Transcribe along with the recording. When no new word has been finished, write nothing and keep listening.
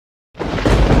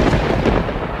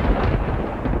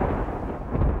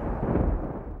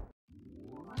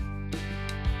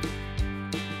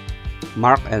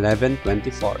Mark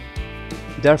 11:24.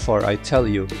 Therefore I tell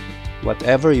you,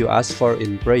 whatever you ask for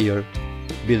in prayer,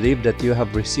 believe that you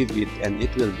have received it and it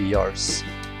will be yours.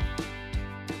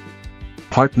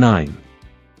 Part 9.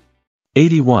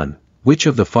 81. Which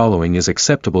of the following is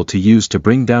acceptable to use to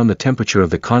bring down the temperature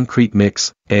of the concrete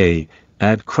mix? A.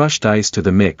 Add crushed ice to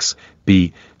the mix.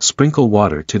 B. Sprinkle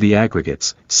water to the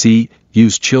aggregates. C.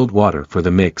 Use chilled water for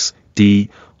the mix. D.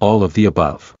 All of the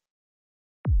above.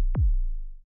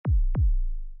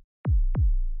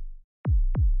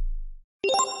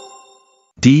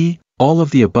 D. All of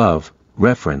the above.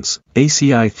 Reference,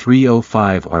 ACI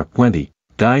 305R20,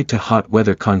 Guide to Hot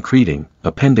Weather Concreting,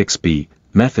 Appendix B,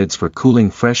 Methods for Cooling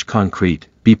Fresh Concrete,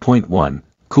 B.1,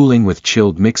 Cooling with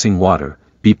Chilled Mixing Water,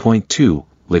 B.2,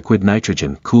 Liquid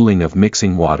Nitrogen Cooling of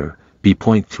Mixing Water,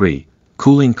 B.3,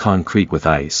 Cooling Concrete with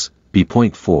Ice,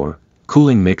 B.4,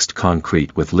 Cooling Mixed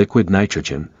Concrete with Liquid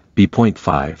Nitrogen,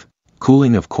 B.5,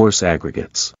 Cooling of Coarse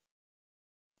Aggregates.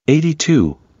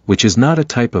 82. Which is not a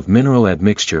type of mineral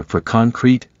admixture for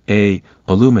concrete? A.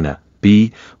 Alumina.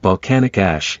 B. Volcanic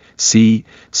ash. C.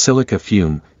 Silica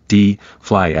fume. D.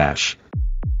 Fly ash.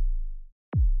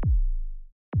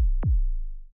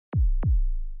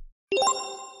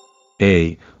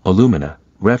 A. Alumina.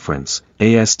 Reference,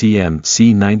 ASTM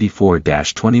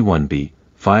C94-21B,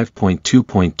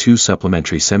 5.2.2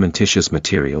 Supplementary Cementitious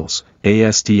Materials,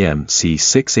 ASTM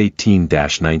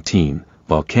C618-19,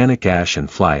 Volcanic ash and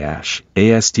fly ash,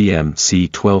 ASTM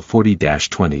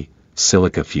C1240-20,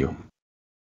 Silica fume.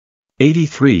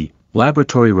 83.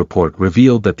 Laboratory report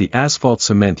revealed that the asphalt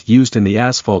cement used in the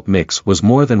asphalt mix was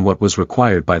more than what was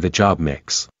required by the job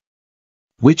mix.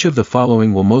 Which of the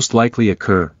following will most likely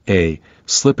occur? A.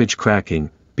 Slippage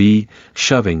cracking. B.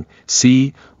 Shoving.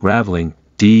 C. Raveling.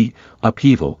 D.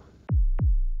 Upheaval.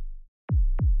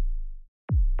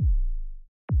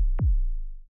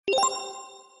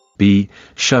 B.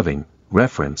 Shoving.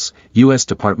 Reference, U.S.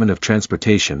 Department of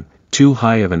Transportation, too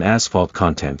high of an asphalt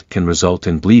content can result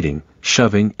in bleeding,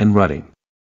 shoving and rutting.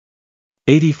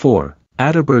 84.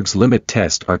 Atterberg's limit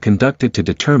test are conducted to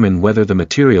determine whether the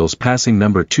materials passing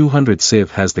number 200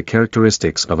 sieve has the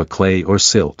characteristics of a clay or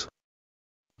silt.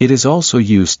 It is also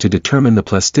used to determine the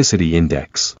plasticity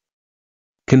index.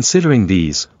 Considering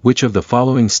these, which of the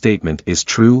following statement is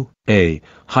true? A.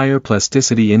 Higher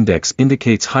plasticity index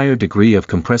indicates higher degree of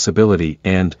compressibility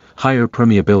and higher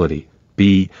permeability.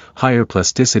 B. Higher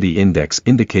plasticity index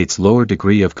indicates lower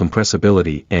degree of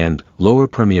compressibility and lower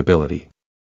permeability.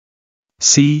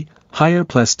 C. Higher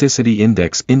plasticity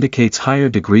index indicates higher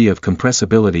degree of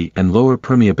compressibility and lower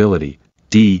permeability.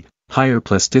 D. Higher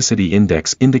plasticity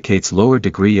index indicates lower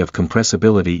degree of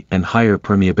compressibility and higher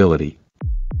permeability.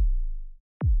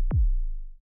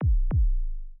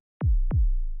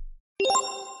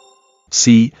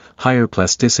 C. Higher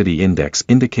plasticity index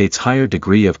indicates higher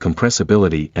degree of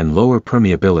compressibility and lower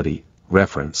permeability.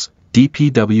 Reference,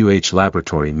 DPWH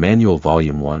Laboratory Manual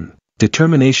Volume 1,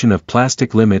 Determination of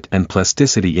Plastic Limit and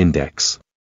Plasticity Index.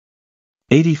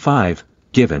 85.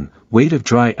 Given, weight of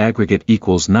dry aggregate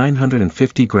equals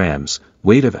 950 grams,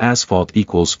 weight of asphalt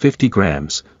equals 50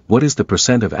 grams, what is the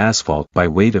percent of asphalt by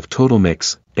weight of total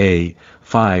mix? A.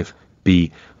 5,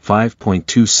 B.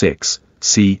 5.26,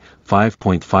 C.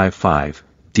 5.55,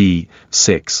 D.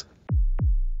 6.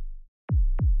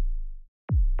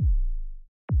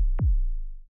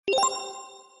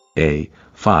 A.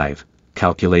 5.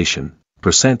 Calculation.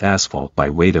 Percent asphalt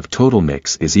by weight of total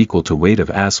mix is equal to weight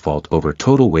of asphalt over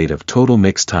total weight of total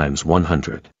mix times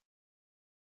 100.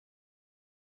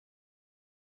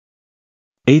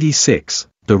 86.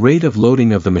 The rate of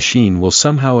loading of the machine will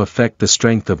somehow affect the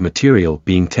strength of material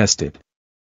being tested.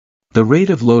 The rate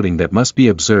of loading that must be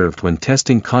observed when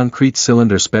testing concrete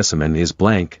cylinder specimen is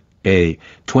blank. A.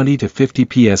 20 to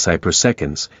 50 psi per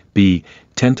seconds, B.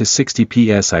 10 to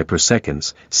 60 psi per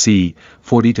seconds, C.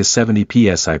 40 to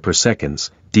 70 psi per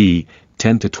seconds, D.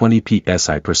 10 to 20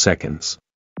 psi per seconds.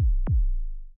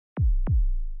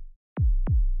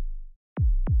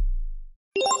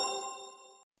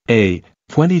 A.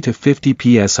 20 to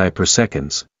 50 psi per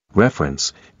seconds.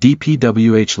 Reference,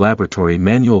 DPWH Laboratory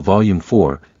Manual Volume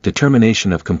 4,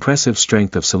 Determination of Compressive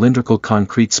Strength of Cylindrical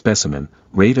Concrete Specimen,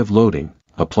 Rate of Loading.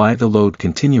 Apply the load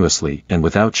continuously and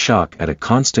without shock at a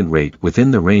constant rate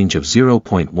within the range of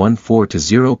 0.14 to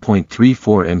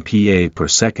 0.34 MPa per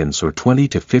seconds or 20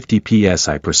 to 50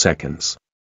 psi per seconds.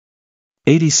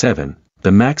 87.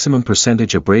 The maximum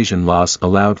percentage abrasion loss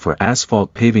allowed for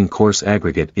asphalt paving coarse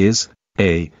aggregate is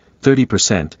A.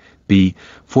 30%, B.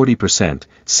 40%,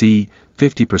 C.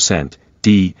 50%,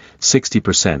 D.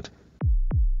 60%.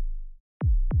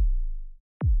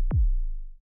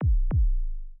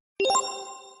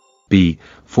 B.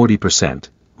 40%,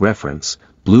 reference,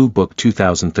 Blue Book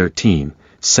 2013,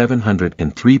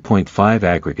 703.5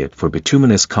 aggregate for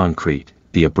bituminous concrete,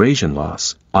 the abrasion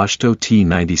loss, AASHTO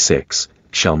T96,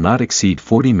 shall not exceed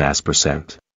 40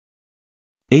 mass%.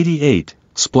 88.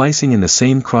 Splicing in the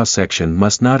same cross-section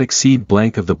must not exceed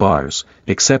blank of the bars,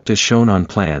 except as shown on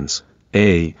plans,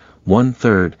 A,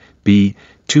 1/3, B,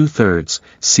 2/3,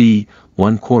 C,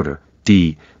 1/4,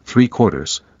 D,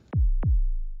 3/4.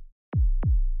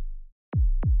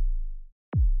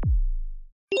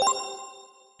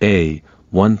 A,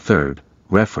 1/3,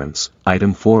 reference,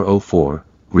 item 404,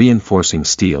 reinforcing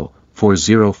steel,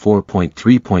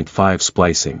 404.3.5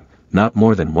 splicing, not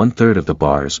more than 1/3 of the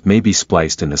bars may be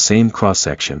spliced in the same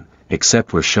cross-section,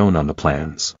 except where shown on the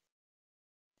plans.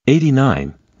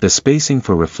 89. The spacing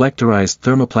for reflectorized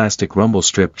thermoplastic rumble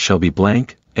strip shall be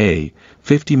blank, A,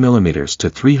 50 mm to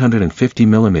 350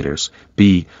 mm,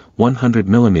 B, 100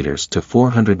 mm to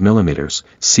 400 mm,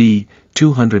 C,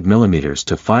 200 mm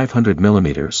to 500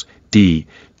 mm, D,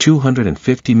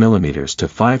 250 mm to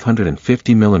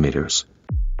 550 mm.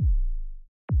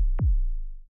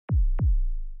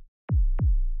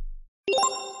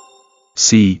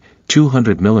 C,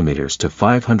 200 mm to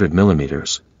 500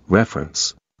 mm,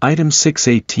 reference. Item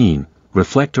 618,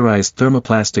 reflectorized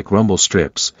thermoplastic rumble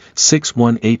strips,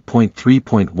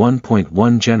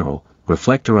 618.3.1.1 General,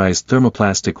 reflectorized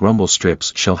thermoplastic rumble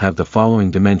strips shall have the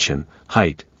following dimension,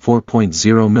 height,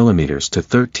 4.0 mm to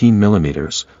 13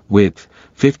 mm, width,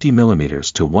 50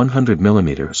 mm to 100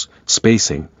 mm,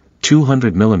 spacing,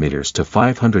 200 mm to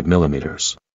 500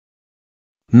 mm.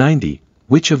 90.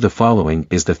 Which of the following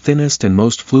is the thinnest and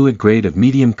most fluid grade of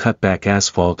medium cutback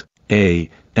asphalt? A,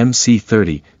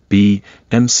 MC30, B,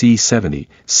 MC70,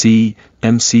 C,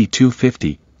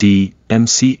 MC250, D,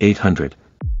 MC800.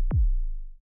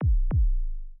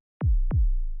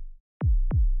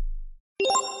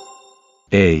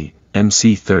 A,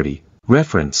 MC30.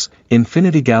 Reference,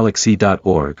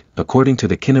 infinitygalaxy.org. According to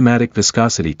the kinematic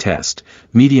viscosity test,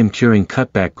 medium curing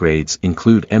cutback grades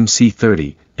include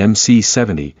MC30,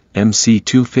 MC70,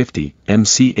 MC250,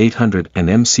 MC800 and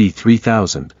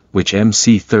MC3000, which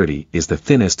MC30 is the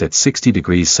thinnest at 60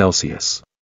 degrees Celsius.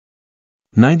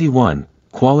 91.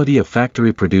 Quality of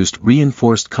factory-produced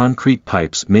reinforced concrete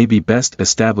pipes may be best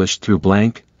established through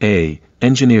blank, A,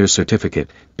 engineer's certificate,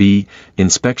 B,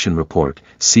 inspection report,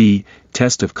 C,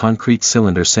 test of concrete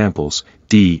cylinder samples,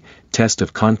 D, test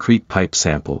of concrete pipe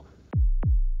sample.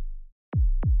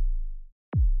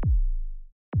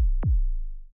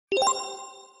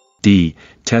 D,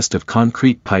 test of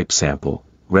concrete pipe sample,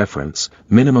 reference,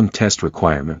 minimum test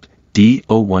requirement,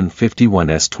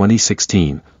 D0151S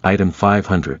 2016, item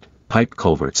 500, pipe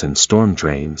culverts and storm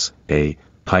drains, A,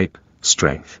 pipe,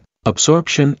 strength,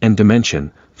 absorption and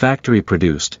dimension, factory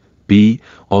produced, B,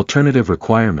 alternative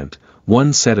requirement,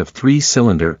 1 set of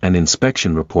 3-cylinder and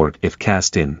inspection report if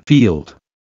cast in field.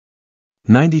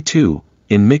 92.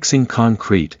 In mixing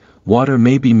concrete, water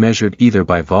may be measured either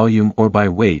by volume or by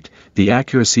weight. The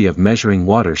accuracy of measuring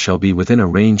water shall be within a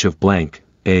range of blank,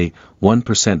 A,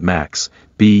 1% max,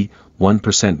 B,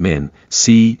 1% min,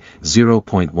 C,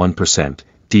 0.1%,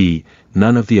 D,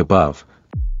 none of the above.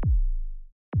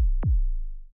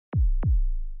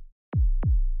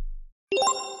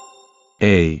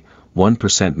 A,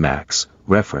 1% max,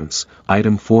 reference,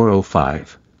 item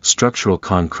 405, structural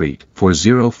concrete,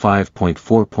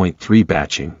 405.4.3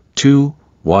 batching. 2.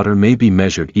 Water may be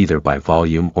measured either by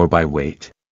volume or by weight.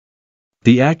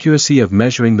 The accuracy of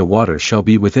measuring the water shall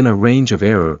be within a range of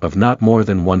error of not more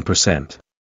than 1%.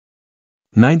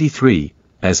 93.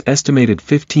 As estimated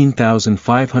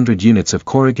 15,500 units of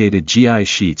corrugated GI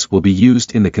sheets will be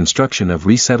used in the construction of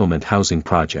resettlement housing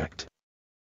project.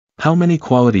 How many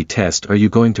quality tests are you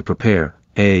going to prepare?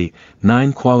 A,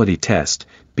 9 quality test,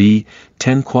 B,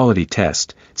 10 quality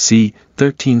test, C,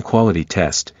 13 quality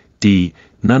test, D,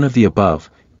 none of the above.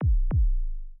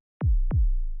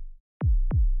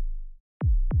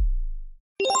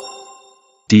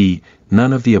 D,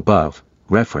 none of the above,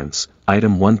 reference,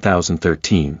 item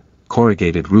 1013,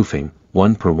 corrugated roofing,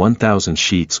 1 per 1,000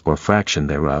 sheets or fraction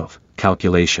thereof,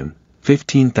 calculation,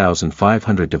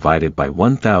 15,500 divided by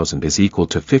 1,000 is equal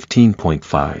to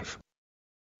 15.5.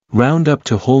 Round up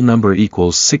to whole number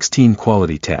equals 16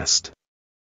 quality test.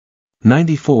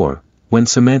 94. When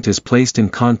cement is placed in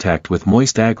contact with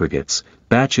moist aggregates,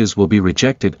 batches will be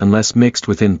rejected unless mixed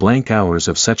within blank hours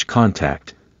of such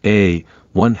contact. A,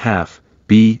 1/2,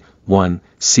 B, 1,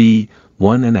 C,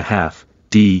 1.5,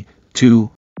 D,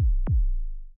 2.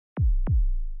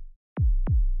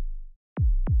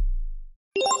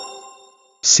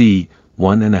 C,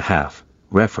 1.5,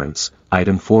 reference,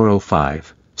 item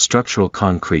 405, structural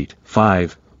concrete,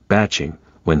 5, batching,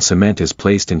 when cement is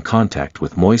placed in contact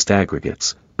with moist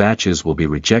aggregates, batches will be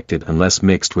rejected unless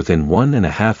mixed within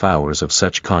 1.5 hours of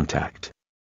such contact.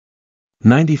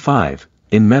 95.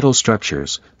 In metal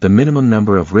structures, the minimum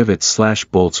number of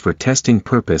rivets/bolts for testing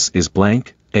purpose is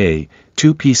blank, A.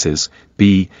 2 pieces,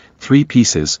 B. 3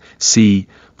 pieces, C.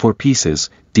 4 pieces,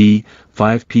 D.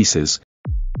 5 pieces.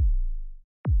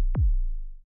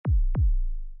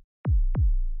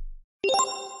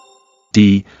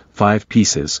 D. 5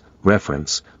 pieces.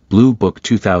 Reference, Blue Book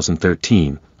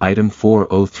 2013, Item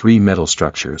 403 Metal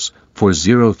Structures,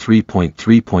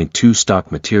 403.3.2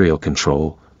 Stock Material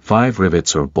Control. 5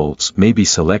 rivets or bolts may be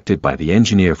selected by the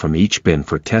engineer from each bin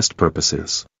for test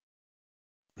purposes.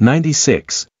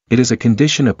 96. It is a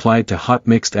condition applied to hot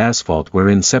mixed asphalt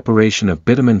wherein separation of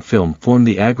bitumen film form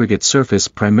the aggregate surface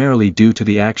primarily due to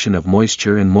the action of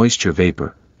moisture and moisture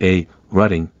vapor. A.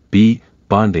 Rutting, B.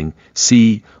 Bonding,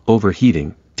 C.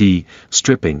 Overheating, D.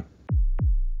 Stripping.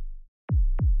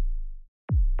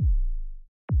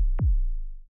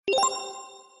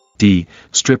 D.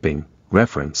 Stripping.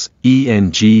 Reference,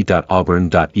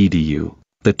 eng.auburn.edu.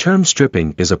 The term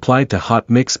stripping is applied to hot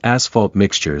mix asphalt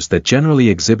mixtures that generally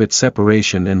exhibit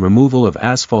separation and removal of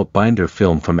asphalt binder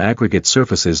film from aggregate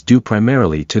surfaces due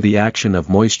primarily to the action of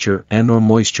moisture and/or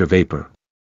moisture vapor.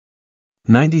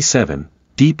 97.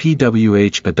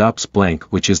 DPWH adopts blank,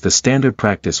 which is the standard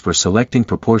practice for selecting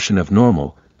proportion of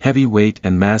normal, heavy weight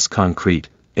and mass concrete.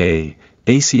 A.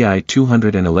 ACI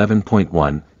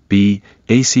 211.1, B.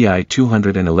 ACI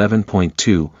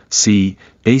 211.2, C.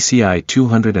 ACI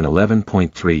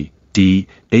 211.3, D.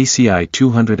 ACI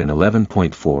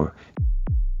 211.4.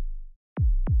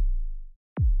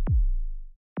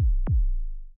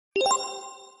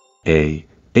 A.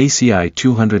 ACI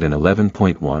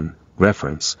 211.1,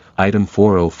 reference, item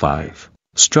 405.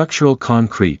 Structural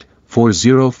concrete,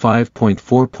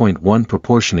 405.4.1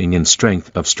 proportioning in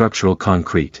strength of structural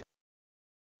concrete.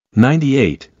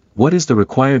 98. What is the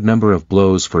required number of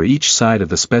blows for each side of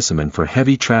the specimen for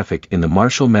heavy traffic in the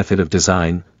Marshall method of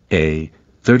design? A.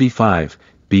 35,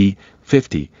 B.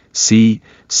 50, C.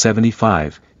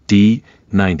 75, D.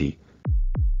 90.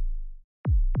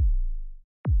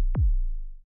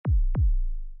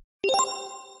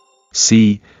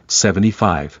 C.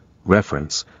 75,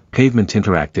 reference,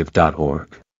 pavementinteractive.org.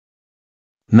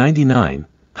 99.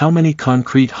 How many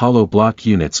concrete hollow block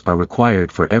units are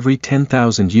required for every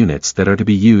 10,000 units that are to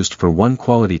be used for one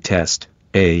quality test?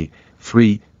 A.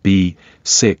 3, B.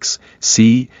 6,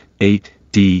 C. 8,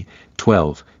 D.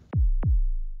 12.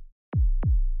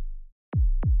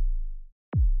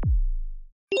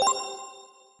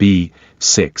 B.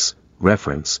 6,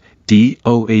 reference,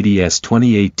 DOADS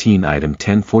 2018 item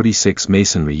 1046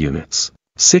 masonry units.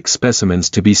 6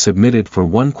 specimens to be submitted for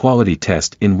one quality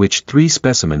test, in which 3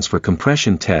 specimens for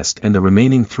compression test and the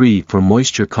remaining 3 for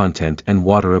moisture content and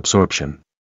water absorption.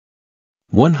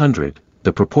 100.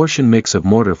 The proportion mix of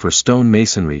mortar for stone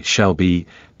masonry shall be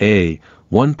A.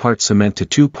 1 part cement to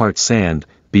 2 parts sand,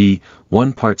 B.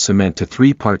 1 part cement to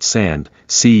 3 parts sand,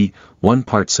 C. 1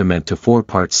 part cement to 4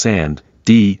 parts sand,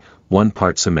 D. 1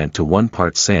 part cement to 1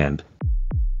 part sand.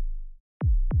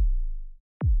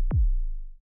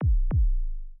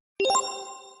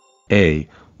 A.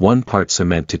 1 part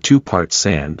cement to 2 parts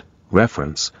sand,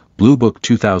 reference, Blue Book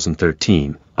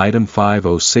 2013, item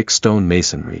 506 stone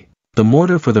masonry. The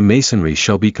mortar for the masonry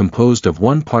shall be composed of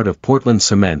 1 part of Portland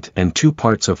cement and 2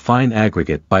 parts of fine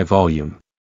aggregate by volume.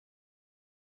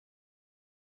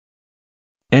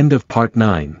 End of part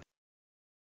 9.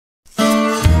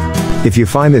 If you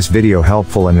find this video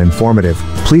helpful and informative,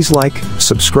 please like,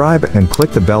 subscribe, and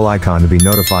click the bell icon to be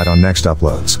notified on next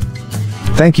uploads.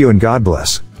 Thank you and God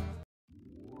bless.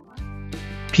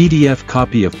 PDF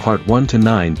copy of Part 1 to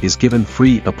 9 is given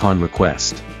free upon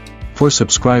request. For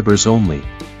subscribers only.